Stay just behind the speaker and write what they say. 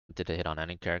Did it hit on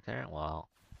any character? Well,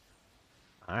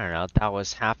 I don't know. That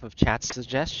was half of chat's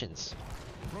suggestions.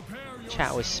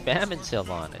 Chat was spamming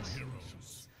Sylvanas.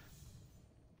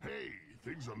 Hey,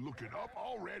 things are looking up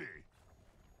already.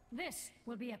 This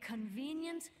will be a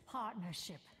convenient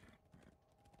partnership.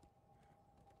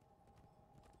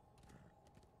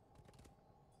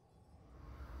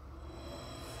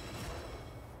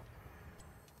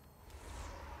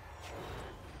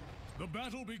 The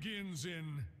battle begins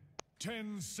in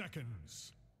 10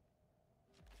 seconds.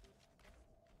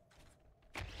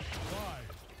 5,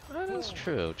 That is 4,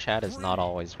 true. Chat is not 3,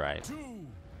 always right. 2,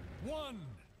 1.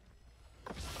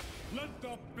 Let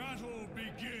the battle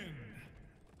begin.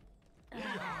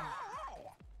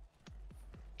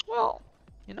 Well,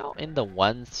 you know, in the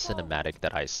one cinematic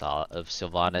that I saw of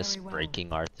Sylvanas Very well. breaking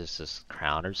Arthas's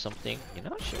crown or something, you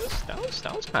know, that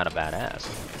was kind of badass.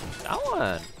 That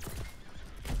one,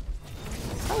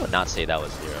 I would not say that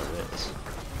was zero riz.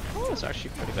 That was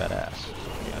actually pretty badass.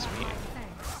 if you ask me.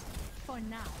 Thanks. For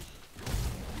now.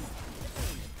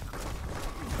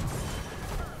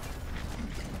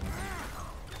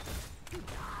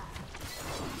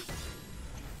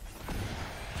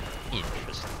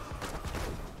 Interesting.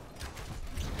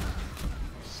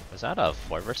 Is that a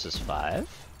 4 versus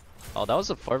 5? Oh, that was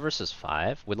a 4 versus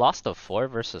 5? We lost a 4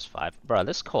 versus 5? Bro,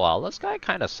 this Koala's guy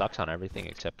kinda sucks on everything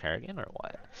except Kerrigan, or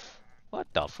what? What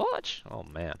the fudge? Oh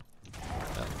man.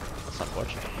 Well, that's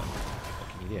unfortunate, but what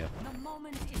can you do? The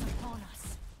moment is upon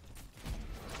us.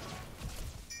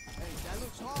 Hey, that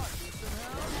looks hard. Need some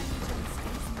help? Vengeance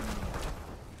is near.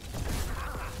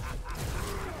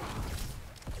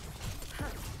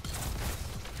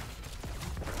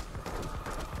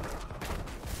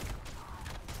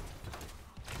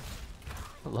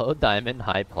 Low diamond,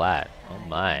 high plat. Oh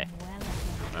my.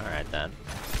 Well, Alright then.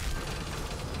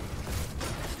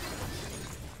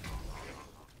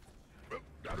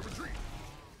 Gotta retreat.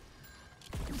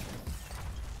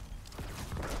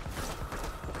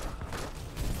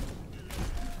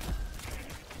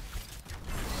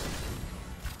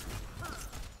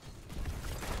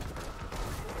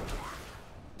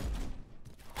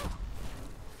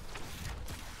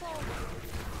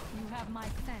 you have my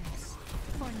thanks.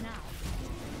 For now.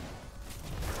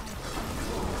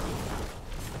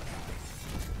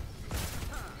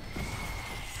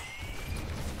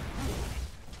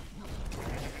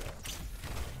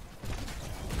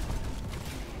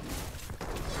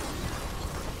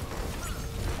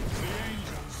 The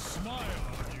angels smile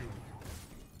on you.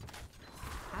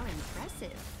 How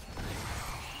impressive.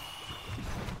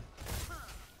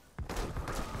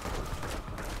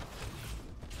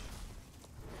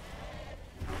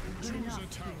 Choose a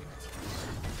talent.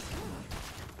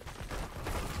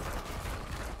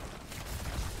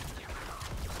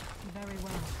 Very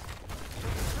well.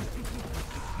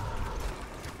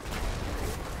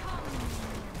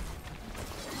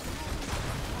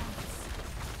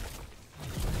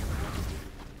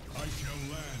 I shall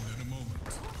land in a moment,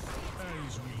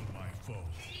 as will my foe.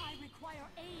 I require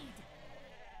aid.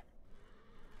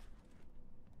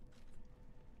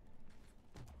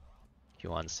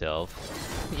 Q1 Sylv.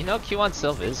 You know, Q1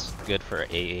 Sylv is good for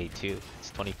AA too.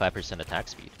 It's 25% attack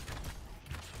speed.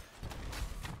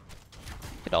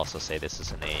 You could also say this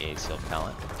is an AA Sylv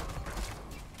talent.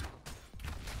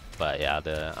 But yeah,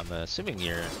 I'm assuming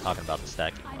you're talking about the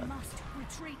stacking I one. must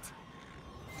retreat.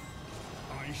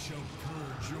 I shall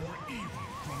purge your evil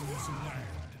from this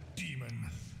land, demon.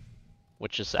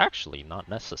 Which is actually not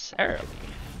necessarily.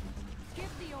 Give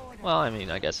the order. Well, I mean,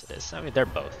 I guess it is. I mean, they're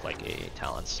both like AA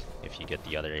talents. If you get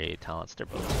the other AA talents, they're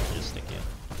both synergistic, yeah.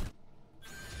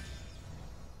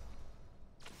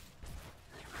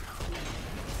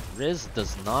 Riz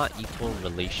does not equal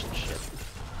relationship.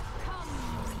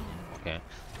 Okay.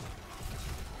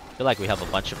 I feel like we have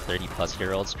a bunch of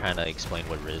 30-plus-year-olds trying to explain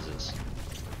what Riz is.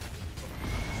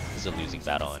 It's a losing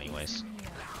battle anyways.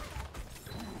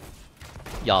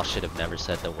 Y'all should have never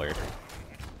said the word.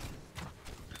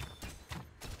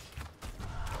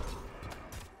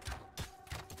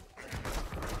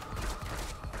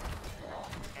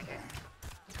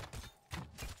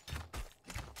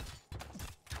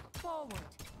 Forward.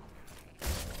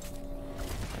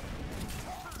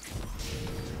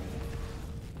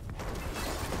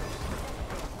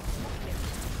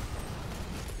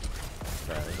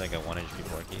 There's like a 1 HP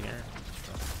Porky here.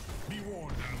 Be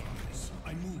warned, allies.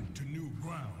 I move to new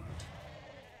ground.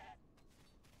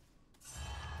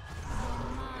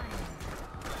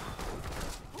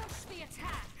 Push the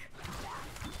attack.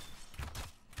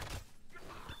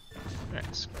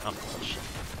 Alright, scrum push.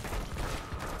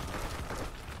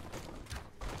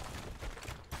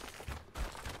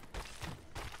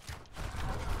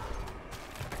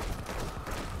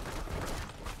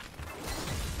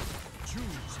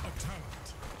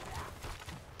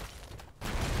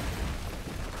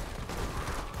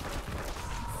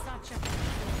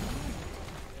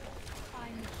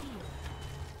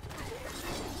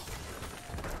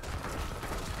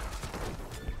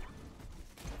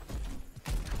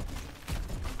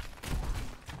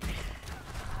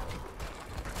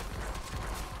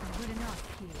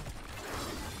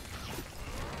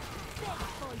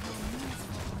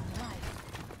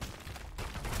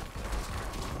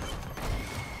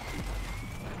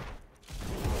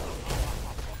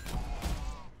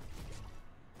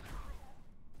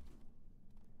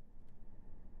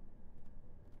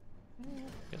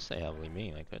 guess they heavily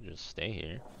mean I could just stay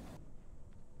here.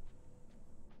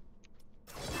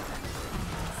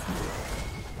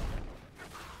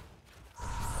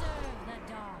 Serve the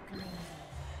darkling.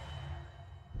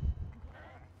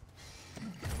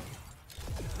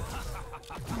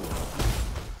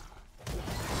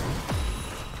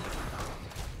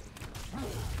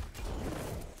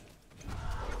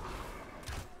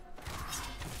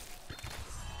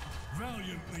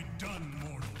 Valiantly done,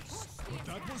 mortals. But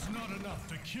that was not enough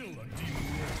to kill a demon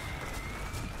lord.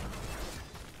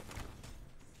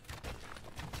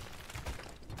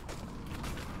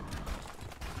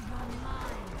 You're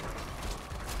mine.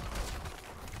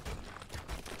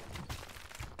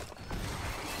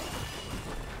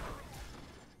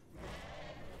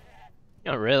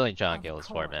 You know, really, John Of Gill is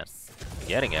for man. course. I'm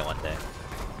getting it one day.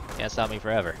 Can't stop me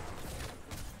forever.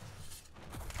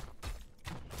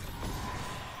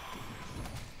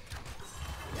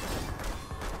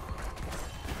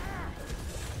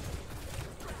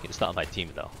 Can stop my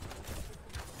team though.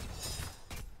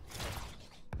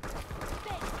 Beg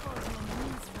for your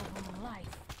miserable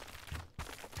life.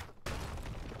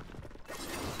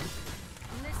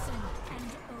 Listen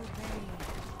and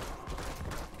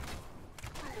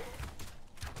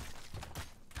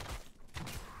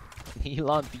obey.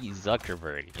 Elon B.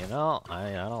 Zuckerberg, you know?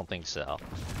 I don't think so.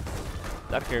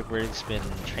 Zuckerberg's been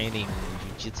training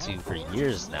jiu-jitsu for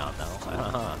years now, no?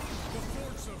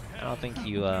 I don't think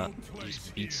you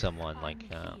just beat someone like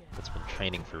that's been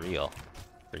training for real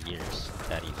for years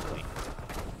that easily.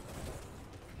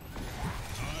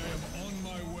 I am on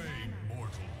my way,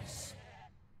 mortals.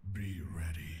 Be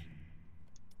ready.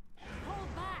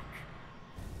 Hold back.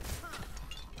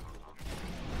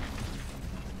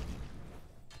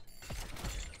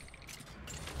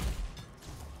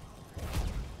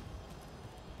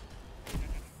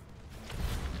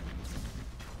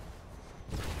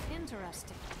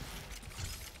 Interesting.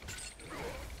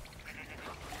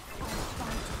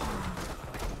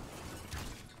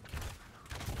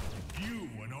 You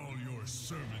and all your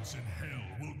servants in hell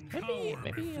will Maybe cower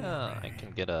before I me.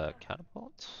 can get a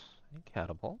catapult. Any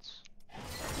catapults?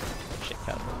 Shit,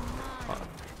 catapult. Come on.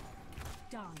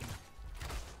 Done.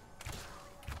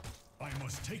 I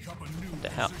must take up a new The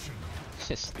hell? position.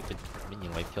 This stupid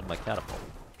minion wipe killed my catapult.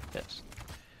 Pissed.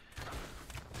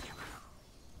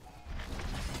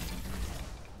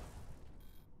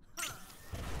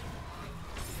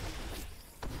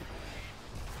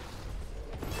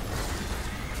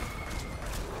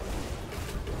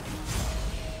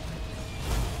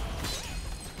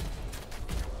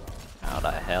 How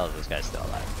the hell is this guy still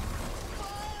alive?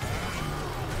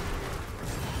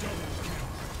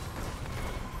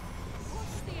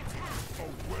 What's the attack? A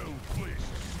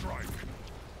well-placed strike.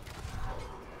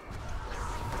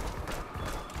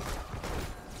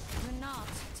 Do not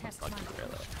test my Fuck you,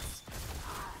 Grello. patience.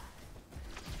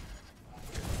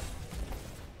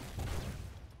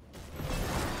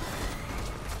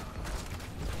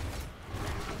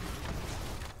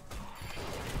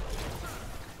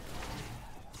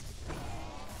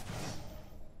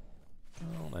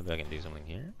 Oh, maybe I can do something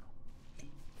here.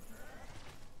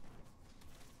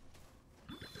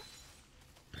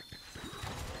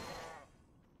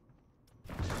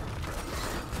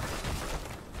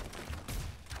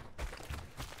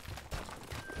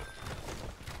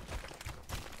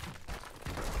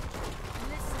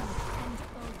 Listen and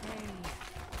obey.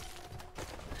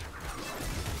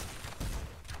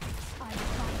 I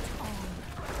fight on.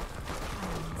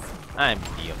 I'm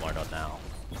the immortal now.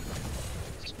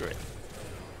 Screw it.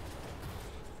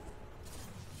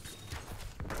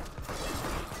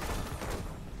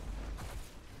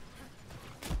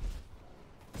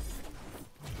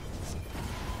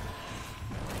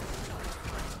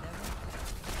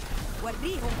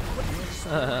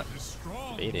 Is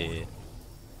strong. Baited.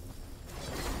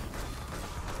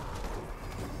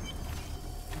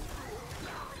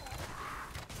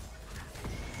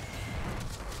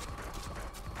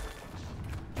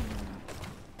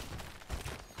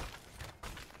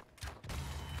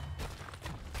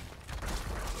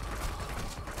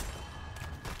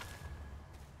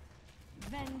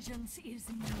 Vengeance is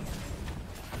near.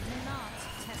 Do not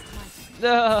test my strength.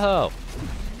 No!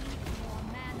 Need more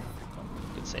mana.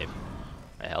 Good save.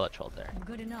 I hella trolled there.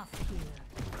 Good enough here.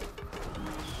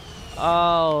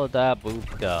 Oh, that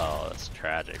boop go. That's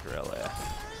tragic, really.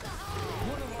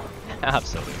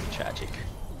 Absolutely tragic.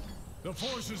 The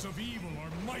forces of evil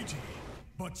are mighty,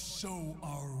 but so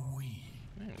are we.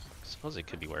 I suppose it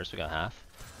could be worse. We got half.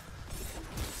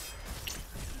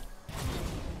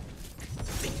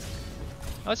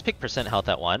 I always pick percent health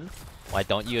at 1. Why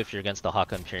don't you if you're against the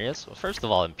Haka Imperius? Well, first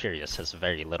of all, Imperius has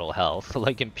very little health.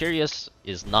 Like, Imperius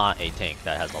is not a tank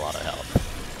that has a lot of health.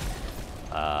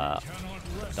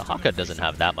 The Haka doesn't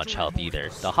have that much health either.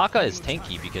 The Haka is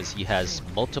tanky because he has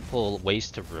multiple ways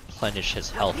to replenish his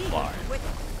health bar.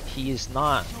 He is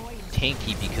not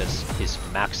tanky because his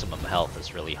maximum health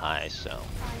is really high, so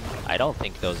I don't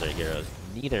think those are heroes.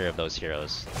 Neither of those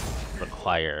heroes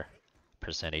require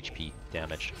percent HP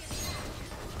damage.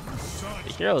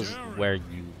 The heroes where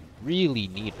you really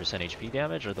need percent HP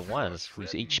damage are the ones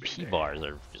whose HP bars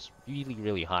are just really,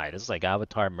 really high. This is like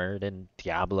Avatar, Murden,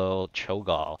 Diablo,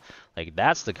 Cho'Gall. Like,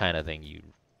 that's the kind of thing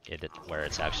where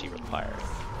it's actually required.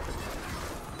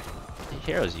 The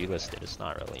heroes you listed is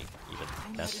not really even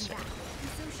necessary.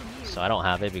 So I don't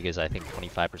have it because I think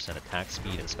 25% attack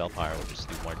speed and spell power will just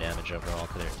do more damage overall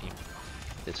to their team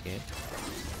this game.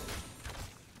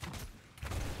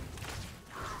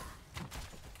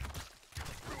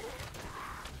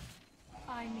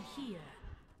 I'm here.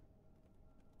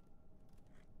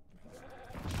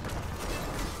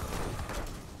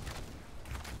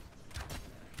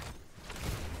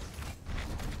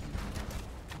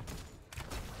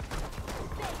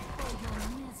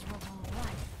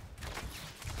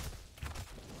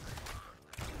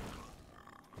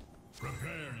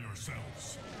 Prepare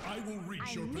yourselves. I will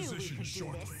reach your position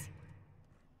shortly.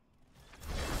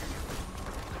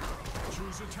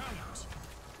 Choose a talent.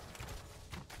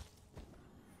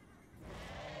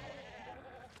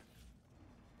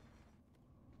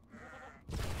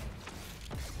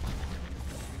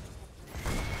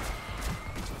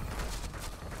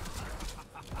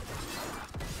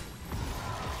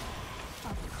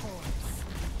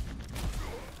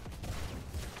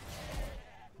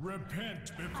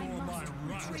 Repent before my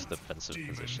wrath. Just defensive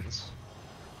positions.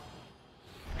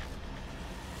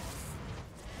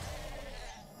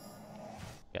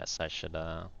 Guess I should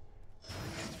I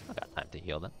got time to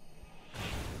heal then.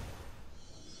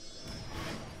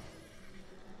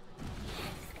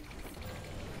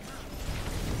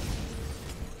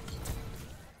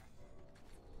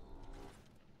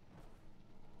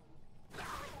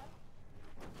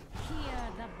 Hear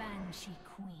the Banshee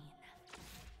Queen.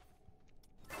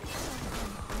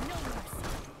 No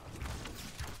mercy.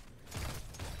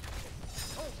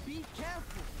 Oh, be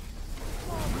careful.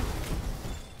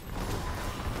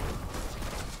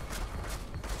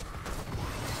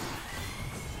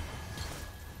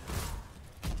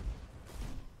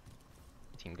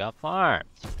 Team got farmed.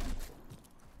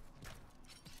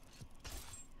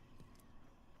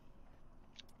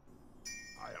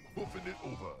 I am hoofing it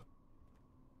over.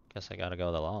 Guess I gotta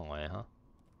go the long way, huh?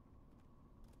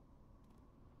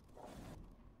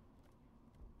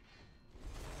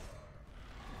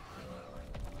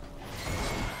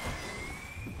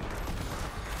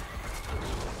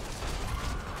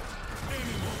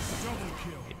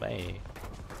 Bye.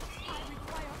 I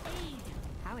require aid.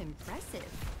 How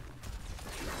impressive.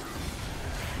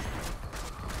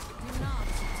 Do not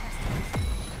test my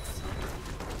patience.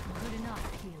 Good enough,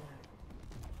 healer.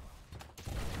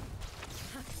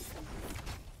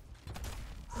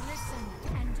 Listen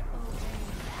and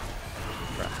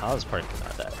obey. Bro, how is party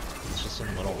not dead? It's just in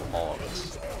the middle of all of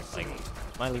this. Like, am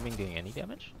I leaving doing any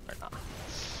damage? Or not?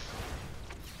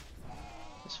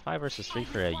 It's 5 versus 3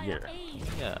 for a year. Can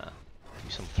we, do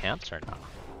some camps or not?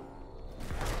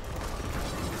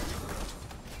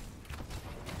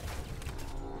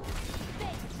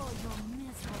 Beg for your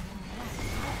miserable life.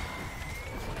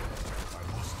 I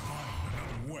must find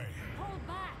another way. Hold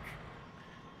back.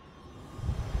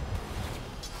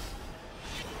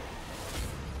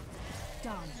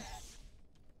 Done.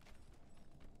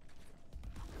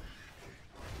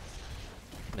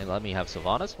 They let me have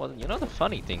Sylvanas? Well, you know the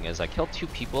funny thing is I killed 2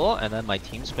 people and then my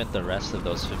team spent the rest of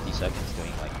those 50 seconds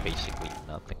doing like basically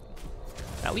nothing.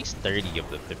 At least 30 of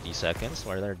the 50 seconds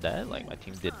where they're dead, like my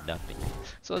team did nothing.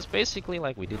 So it's basically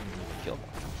like we didn't even kill them.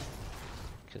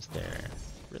 Because they're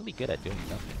really good at doing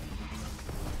nothing.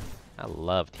 I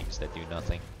love teams that do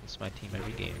nothing. It's my team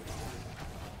every game.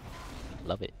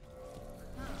 Love it.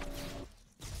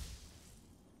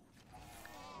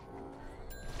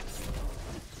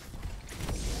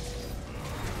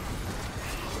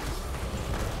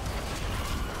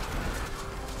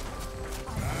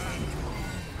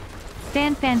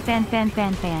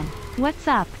 Fan. What's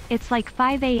up? It's like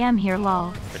 5 AM here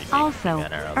lol. Pretty big Also,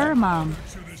 man arrow there. Mom.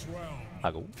 To this realm.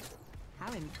 Hago. How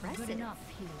Good impressive. enough,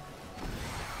 healer.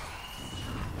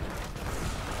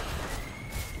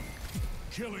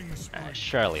 Killing spree.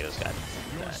 Surely this guy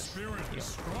Your dies. spirit is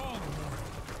strong,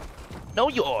 mortal. Know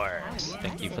yours!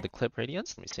 Thank you for the clip,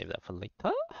 Radiance. Let me save that for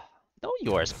later. No,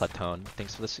 yours, Platoon.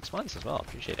 Thanks for the 6 months as well.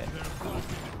 Appreciate it. Their broken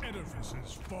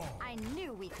edifices fall. I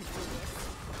knew we could do this.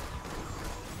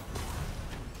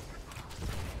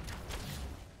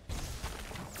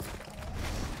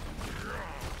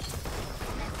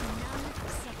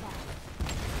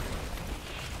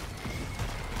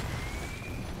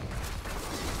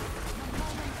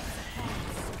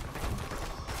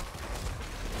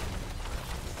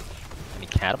 Any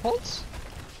catapults?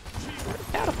 Where are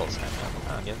catapults at, man?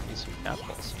 Ah, give me some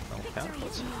catapults. No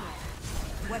catapults.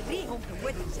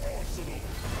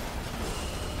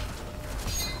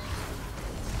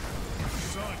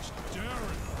 Such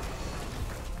daring.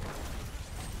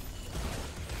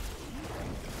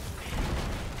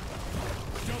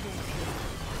 Double kill.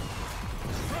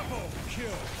 Triple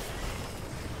kill.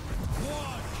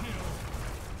 Quad kill.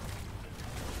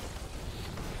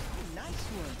 Nice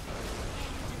one.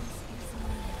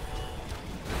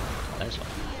 There's one.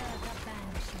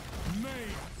 Made.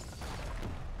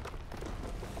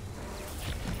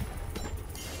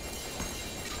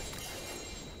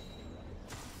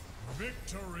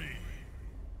 Victory.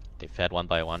 They fed one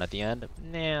by one at the end.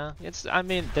 Nah, it's. I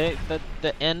mean,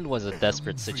 the end was a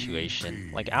desperate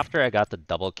situation. Like after I got the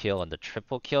double kill and the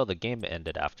triple kill, the game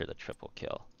ended after the triple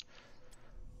kill.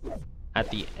 At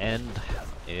the end,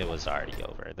 it was already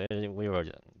over. We were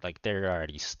like they're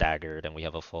already staggered, and we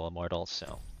have a full immortal, so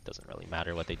it doesn't really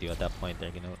matter what they do at that point.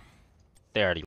 They already